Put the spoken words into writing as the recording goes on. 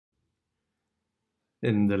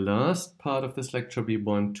In the last part of this lecture, we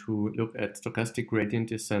want to look at stochastic gradient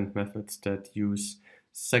descent methods that use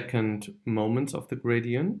second moments of the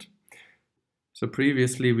gradient. So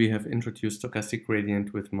previously we have introduced stochastic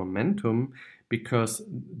gradient with momentum because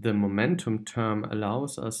the momentum term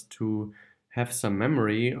allows us to have some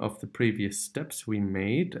memory of the previous steps we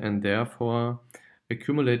made and therefore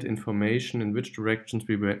accumulate information in which directions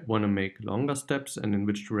we want to make longer steps and in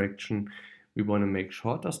which direction we want to make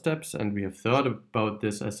shorter steps. And we have thought about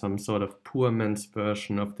this as some sort of poor man's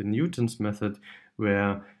version of the Newton's method,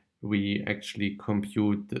 where we actually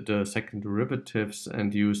compute the second derivatives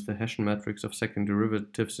and use the Hessian matrix of second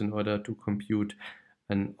derivatives in order to compute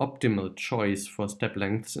an optimal choice for step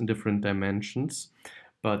lengths in different dimensions.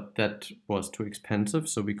 But that was too expensive,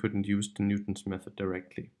 so we couldn't use the Newton's method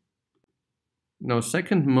directly. Now,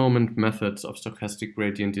 second moment methods of stochastic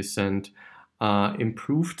gradient descent are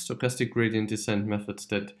improved stochastic gradient descent methods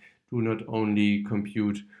that do not only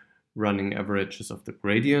compute running averages of the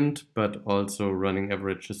gradient, but also running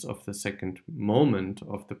averages of the second moment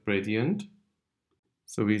of the gradient.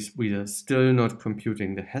 So we are still not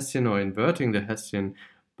computing the Hessian or inverting the Hessian,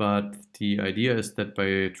 but the idea is that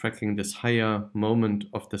by tracking this higher moment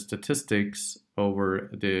of the statistics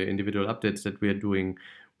over the individual updates that we are doing,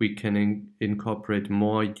 we can incorporate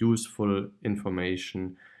more useful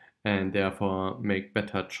information and therefore make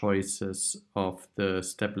better choices of the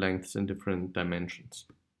step lengths in different dimensions.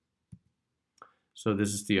 So this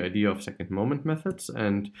is the idea of second moment methods,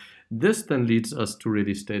 and this then leads us to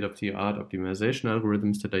really state-of-the-art optimization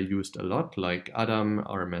algorithms that are used a lot, like Adam,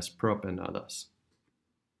 RMSprop, and others.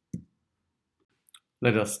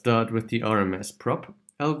 Let us start with the RMSprop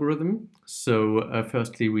algorithm. So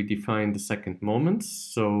firstly, we define the second moments.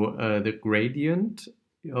 So the gradient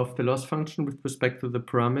of the loss function with respect to the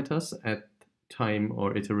parameters at time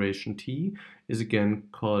or iteration t is again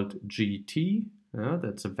called gt.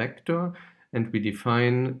 That's a vector. And we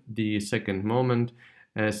define the second moment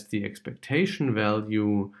as the expectation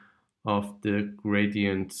value of the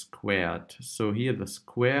gradient squared. So here the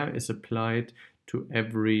square is applied to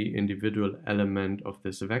every individual element of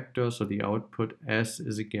this vector. So the output S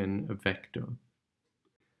is again a vector.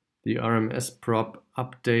 The RMSprop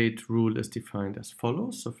update rule is defined as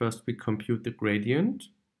follows. So first we compute the gradient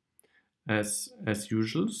as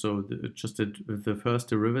usual. So just the first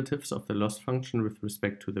derivatives of the loss function with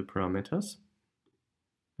respect to the parameters.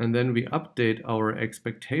 And then we update our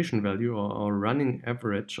expectation value or our running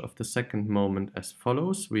average of the second moment as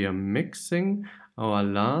follows. We are mixing our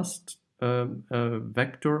last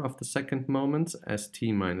vector of the second moments as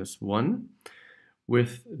t minus 1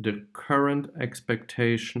 with the current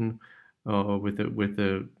expectation with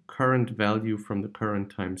the current value from the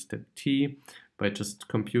current time step t by just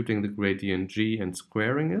computing the gradient g and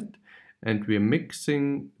squaring it. And we're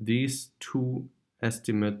mixing these two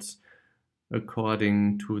estimates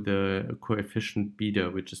according to the coefficient beta,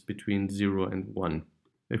 which is between 0 and 1.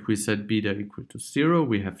 If we set beta equal to 0,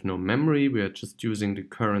 we have no memory. We are just using the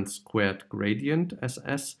current squared gradient as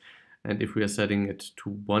s. And if we are setting it to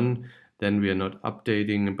 1, then we are not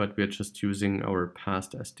updating, but we are just using our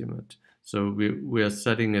past estimate. So we are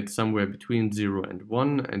setting it somewhere between 0 and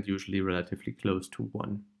 1, and usually relatively close to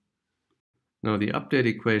 1. Now the update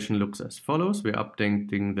equation looks as follows. We're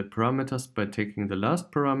updating the parameters by taking the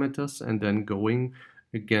last parameters and then going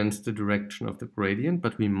against the direction of the gradient,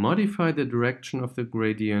 but we modify the direction of the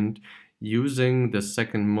gradient using the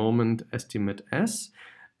second moment estimate S.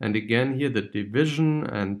 And again here the division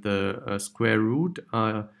and the square root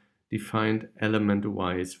are defined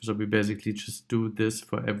element-wise. So we basically just do this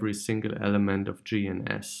for every single element of G and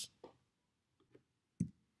S.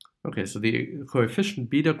 Okay, so the coefficient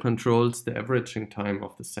beta controls the averaging time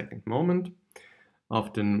of the second moment.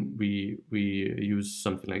 Often we use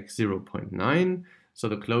something like 0.9. So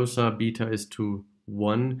the closer beta is to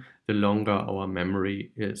 1, the longer our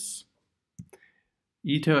memory is.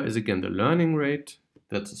 Eta is again the learning rate.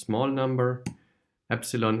 That's a small number.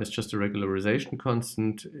 Epsilon is just a regularization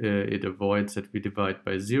constant. It avoids that we divide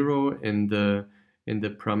by 0 in the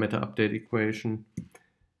parameter update equation.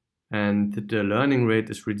 And the learning rate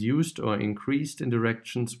is reduced or increased in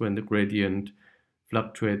directions when the gradient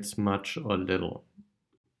fluctuates much or little.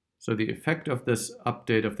 So the effect of this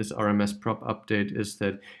update, of this RMSprop update, is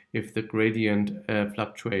that if the gradient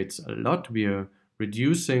fluctuates a lot, we are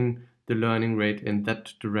reducing the learning rate in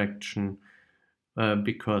that direction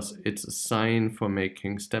because it's a sign for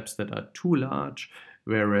making steps that are too large,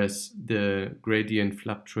 whereas the gradient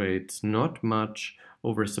fluctuates not much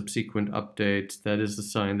over subsequent updates. That is a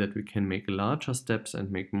sign that we can make larger steps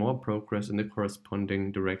and make more progress in the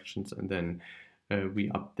corresponding directions, and then we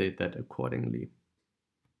update that accordingly.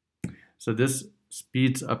 So this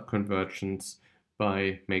speeds up convergence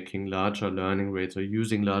by making larger learning rates or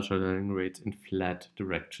using larger learning rates in flat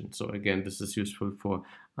direction. So again, this is useful for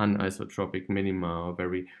anisotropic minima or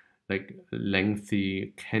very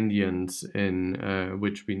lengthy canyons in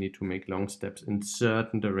which we need to make long steps in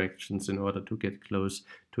certain directions in order to get close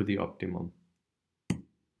to the optimum.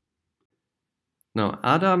 Now,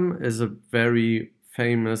 Adam is a very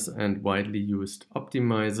famous and widely used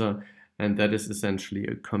optimizer, and that is essentially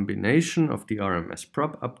a combination of the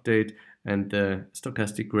RMSprop update and the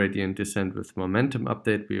stochastic gradient descent with momentum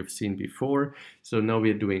update we have seen before. So now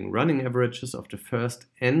we are doing running averages of the first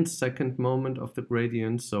and second moment of the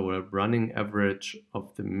gradient. So a running average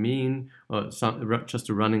of the mean, or just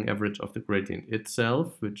a running average of the gradient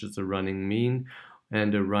itself, which is a running mean,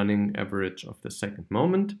 and a running average of the second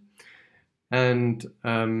moment. And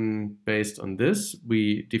based on this,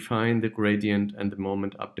 we define the gradient and the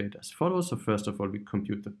moment update as follows. So first of all, we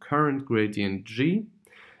compute the current gradient g.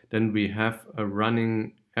 Then we have a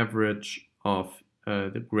running average of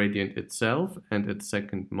the gradient itself and its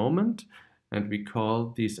second moment. And we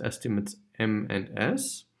call these estimates m and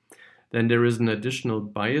s. Then there is an additional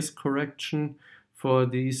bias correction for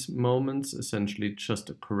these moments, essentially just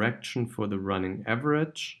a correction for the running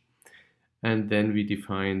average. And then we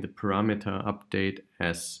define the parameter update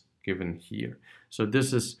as given here. So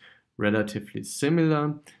this is relatively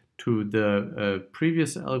similar to the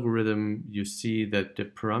previous algorithm. You see that the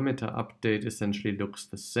parameter update essentially looks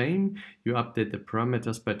the same. You update the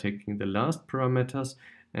parameters by taking the last parameters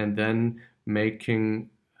and then making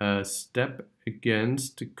a step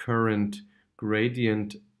against the current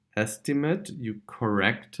gradient estimate. You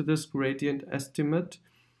correct this gradient estimate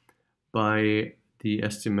by the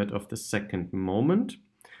estimate of the second moment.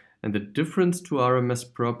 And the difference to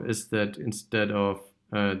RMSprop is that instead of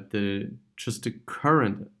just the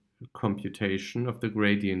current computation of the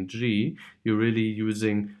gradient g, you're really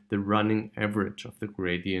using the running average of the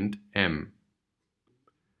gradient m.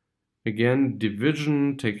 Again,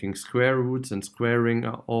 division, taking square roots, and squaring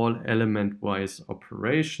are all element-wise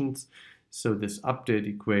operations. So this update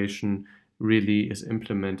equation really is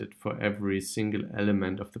implemented for every single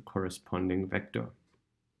element of the corresponding vector.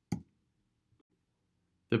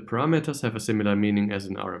 The parameters have a similar meaning as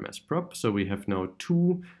in RMSprop. So we have now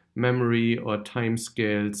two memory or time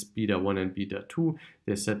scales, beta 1 and beta 2.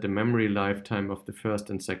 They set the memory lifetime of the first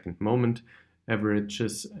and second moment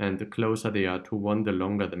averages, and the closer they are to 1, the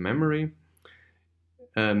longer the memory.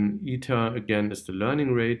 Eta again is the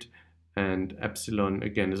learning rate, and epsilon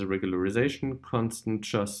again is a regularization constant,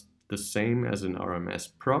 just the same as in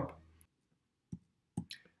RMSprop.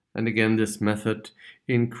 And again, this method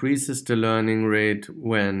increases the learning rate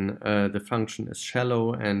when the function is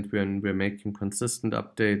shallow and when we're making consistent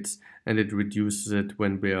updates, and it reduces it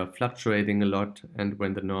when we are fluctuating a lot and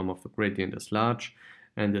when the norm of the gradient is large.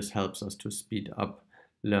 And this helps us to speed up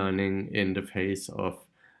learning in the face of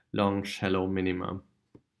long, shallow minima.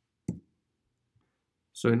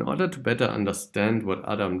 So in order to better understand what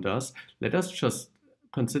Adam does, let us just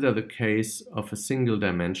consider the case of a single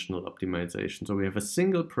dimensional optimization. So we have a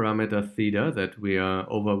single parameter theta that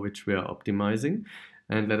over which we are optimizing,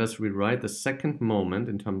 and let us rewrite the second moment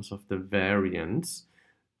in terms of the variance.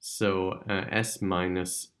 So s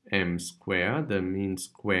minus m square, the mean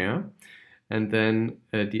square, and then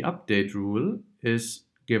the update rule is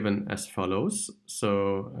given as follows.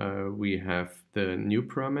 So we have the new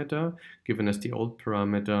parameter given as the old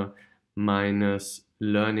parameter minus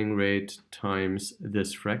learning rate times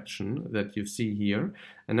this fraction that you see here.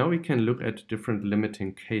 And now we can look at different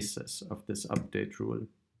limiting cases of this update rule.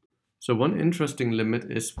 So one interesting limit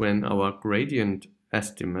is when our gradient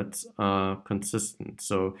estimates are consistent.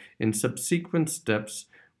 So in subsequent steps,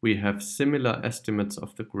 we have similar estimates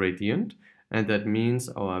of the gradient, and that means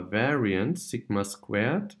our variance, sigma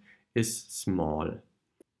squared, is small.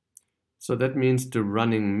 So that means the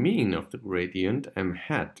running mean of the gradient, m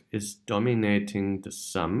hat, is dominating the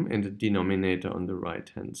sum in the denominator on the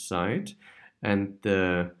right-hand side, and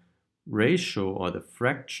the ratio or the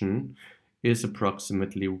fraction is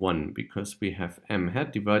approximately 1 because we have m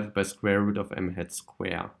hat divided by square root of m hat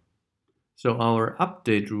square. So our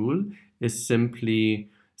update rule is simply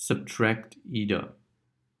subtract either.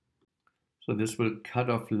 So this will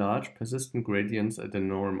cut off large persistent gradients at a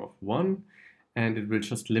norm of 1, and it will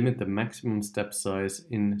just limit the maximum step size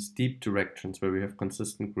in steep directions where we have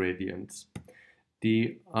consistent gradients.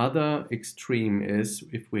 The other extreme is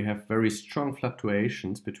if we have very strong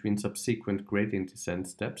fluctuations between subsequent gradient descent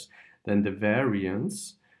steps, then the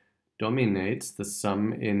variance dominates the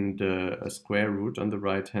sum in the square root on the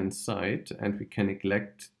right-hand side, and we can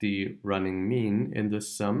neglect the running mean in the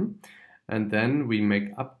sum. And then we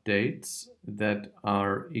make updates that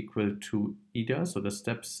are equal to eta, so the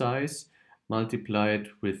step size, multiplied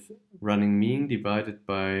with running mean divided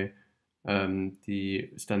by the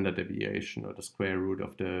standard deviation, or the square root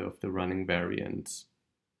of the running variance.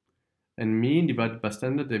 And mean divided by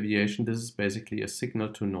standard deviation, this is basically a signal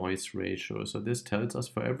to noise ratio. So this tells us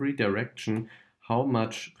for every direction how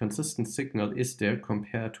much consistent signal is there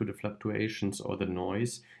compared to the fluctuations or the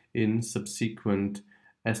noise in subsequent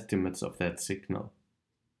estimates of that signal.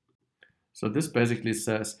 So this basically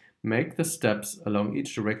says, make the steps along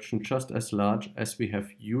each direction just as large as we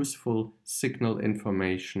have useful signal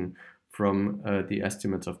information from the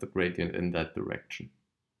estimates of the gradient in that direction.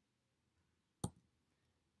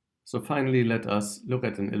 So finally, let us look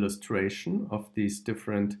at an illustration of these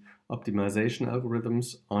different optimization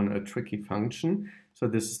algorithms on a tricky function. So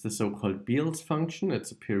this is the so-called Beal's function.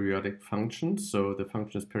 It's a periodic function. So the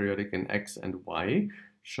function is periodic in x and y,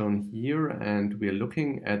 shown here. And we are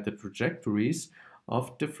looking at the trajectories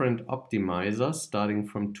of different optimizers starting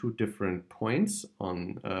from two different points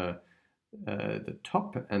on the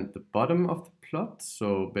top and the bottom of the plot.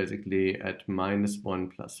 So basically at -1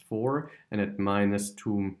 + 4 and at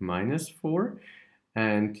 -2 - 4.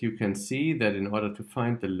 And you can see that in order to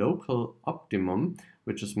find the local optimum,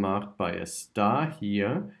 which is marked by a star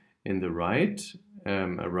here in the right,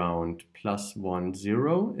 around +1,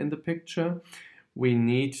 0 in the picture, we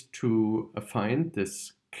need to find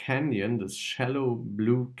this canyon, this shallow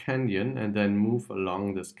blue canyon, and then move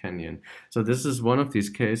along this canyon. So this is one of these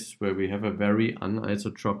cases where we have a very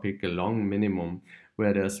anisotropic long minimum,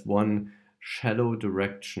 where there's one shallow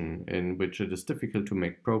direction in which it is difficult to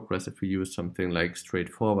make progress if we use something like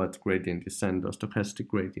straightforward gradient descent or stochastic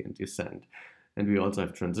gradient descent. And we also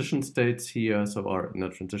have transition states here. So, or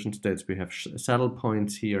not transition states, we have saddle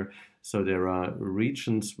points here. So there are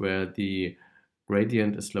regions where the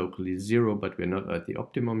gradient is locally 0, but we're not at the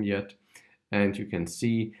optimum yet. And you can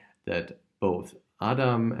see that both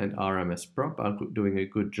Adam and RMSprop are doing a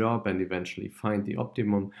good job and eventually find the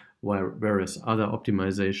optimum, whereas other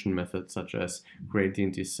optimization methods such as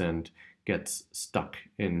gradient descent gets stuck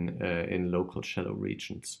in local shallow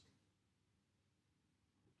regions.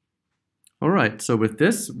 All right, so with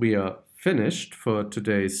this we are finished for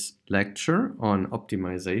today's lecture on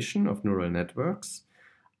optimization of neural networks.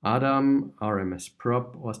 Adam,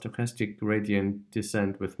 RMSprop, or stochastic gradient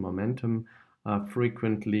descent with momentum are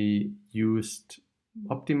frequently used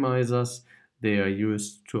optimizers. They are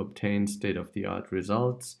used to obtain state-of-the-art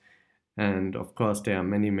results. And of course, there are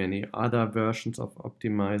many, many other versions of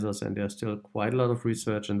optimizers, and there's still quite a lot of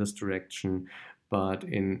research in this direction. But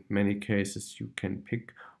in many cases, you can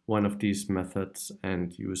pick one of these methods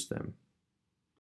and use them.